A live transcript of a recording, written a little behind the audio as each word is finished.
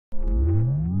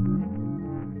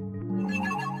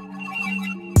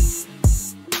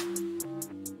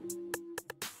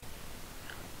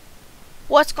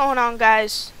What's going on,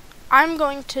 guys? I'm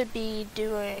going to be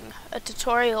doing a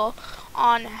tutorial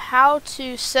on how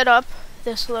to set up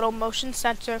this little motion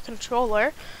sensor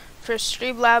controller for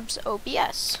Streamlabs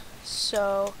OBS.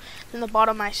 So it's in the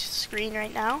bottom of my screen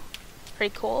right now. It's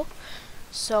pretty cool.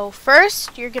 So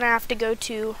first you're gonna have to go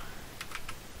to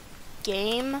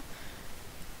Game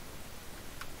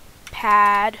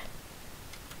Pad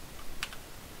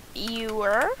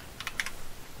Viewer.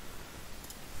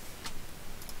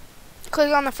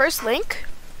 Click on the first link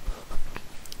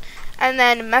and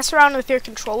then mess around with your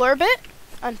controller a bit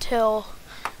until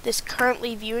this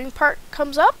currently viewing part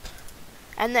comes up,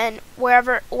 and then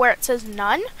where it says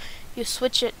none, you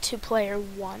switch it to player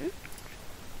 1,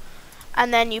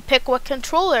 and then you pick what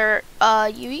controller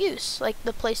you use, like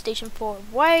the PlayStation 4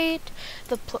 white,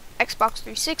 the Xbox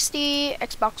 360,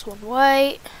 Xbox One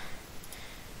white,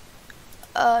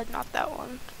 not that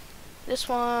one, this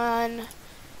one,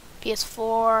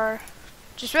 PS4,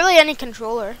 just really any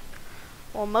controller.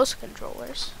 Well, most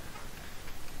controllers.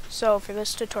 So for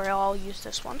this tutorial, I'll use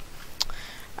this one.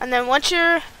 And then once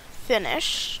you're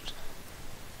finished,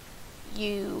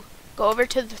 you go over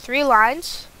to the 3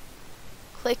 lines,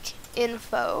 click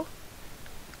Info,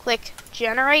 click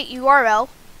Generate URL.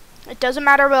 It doesn't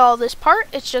matter about all this part,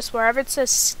 it's just wherever it says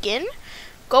Skin,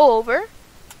 go over,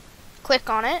 click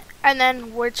on it, and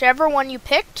then whichever one you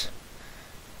picked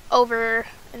over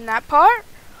in that part,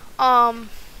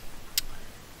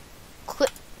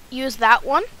 use that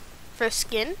one for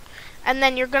skin, and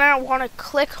then you're gonna want to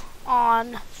click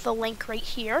on the link right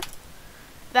here.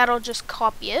 That'll just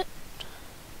copy it,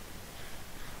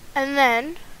 and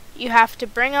then you have to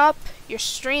bring up your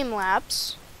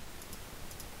Streamlabs,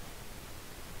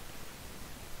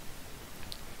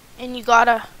 and you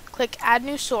gotta click Add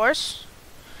New Source,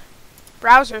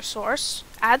 Browser Source,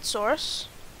 Add Source.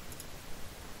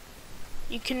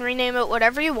 You can rename it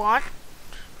whatever you want.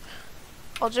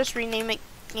 I'll just rename it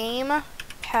gamepad.com.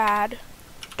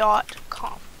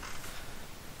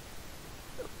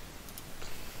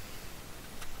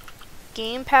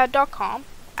 Gamepad.com,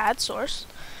 add source.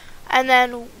 And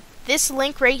then this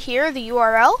link right here, the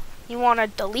URL, you want to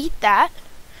delete that.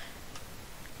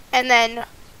 And then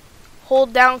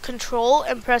hold down Control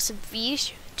and press V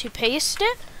to paste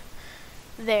it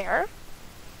there.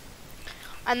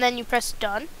 And then you press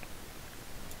done.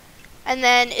 And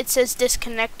then it says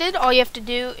disconnected. All you have to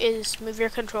do is move your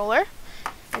controller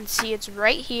and see it's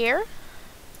right here.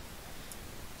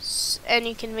 And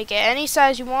you can make it any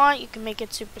size you want. You can make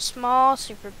it super small,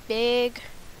 super big.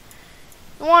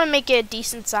 You want to make it a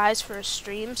decent size for a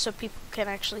stream so people can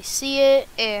actually see it,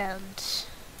 and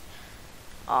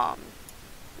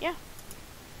yeah.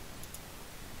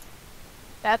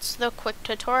 That's the quick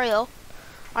tutorial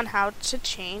on how to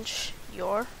change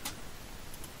your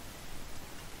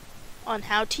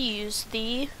how to use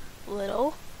the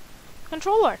little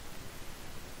controller.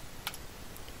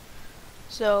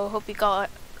 So hope you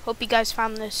guys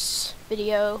found this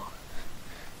video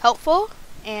helpful,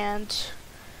 and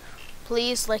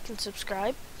please like and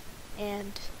subscribe,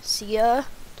 and see ya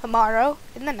tomorrow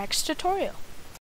in the next tutorial.